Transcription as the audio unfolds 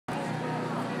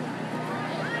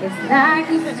It's like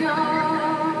a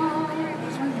storm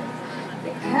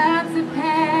that comes to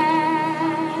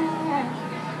pass.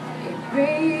 It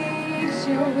breaks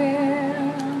your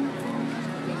will.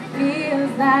 It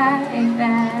feels like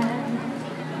that.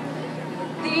 You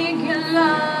think you're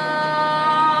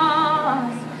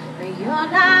lost, but you're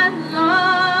not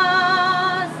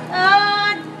lost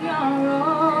on your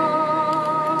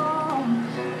own.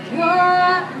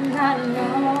 You're not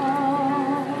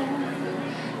alone.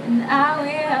 And I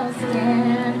will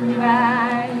stand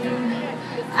by you.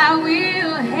 I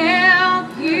will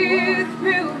help you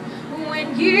through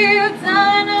when you've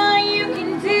done all you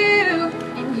can do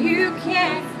and you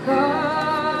can't go.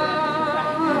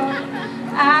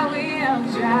 I will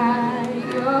dry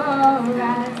your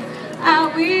eyes. I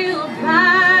will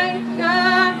fight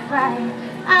your fight.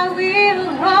 I will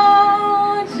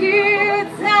hold you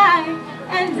tight,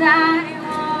 and I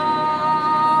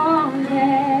won't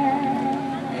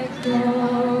let go.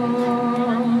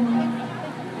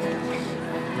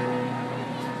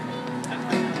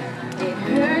 It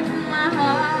hurts my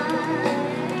heart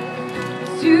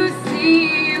to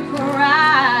see you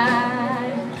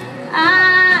cry. I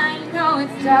know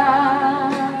it's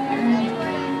dark,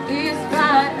 this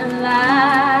fight of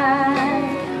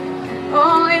life.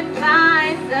 Oh, it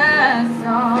finds us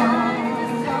all,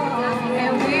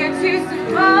 and we're too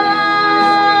small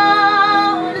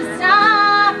to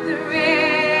stop the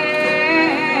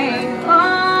rain.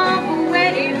 Oh, but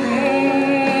when it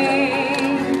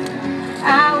rains, I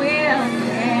will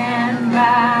stand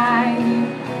by you.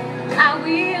 I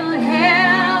will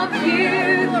help you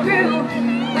through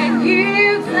when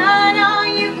you've done all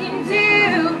you can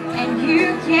do and you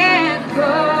can't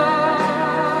go.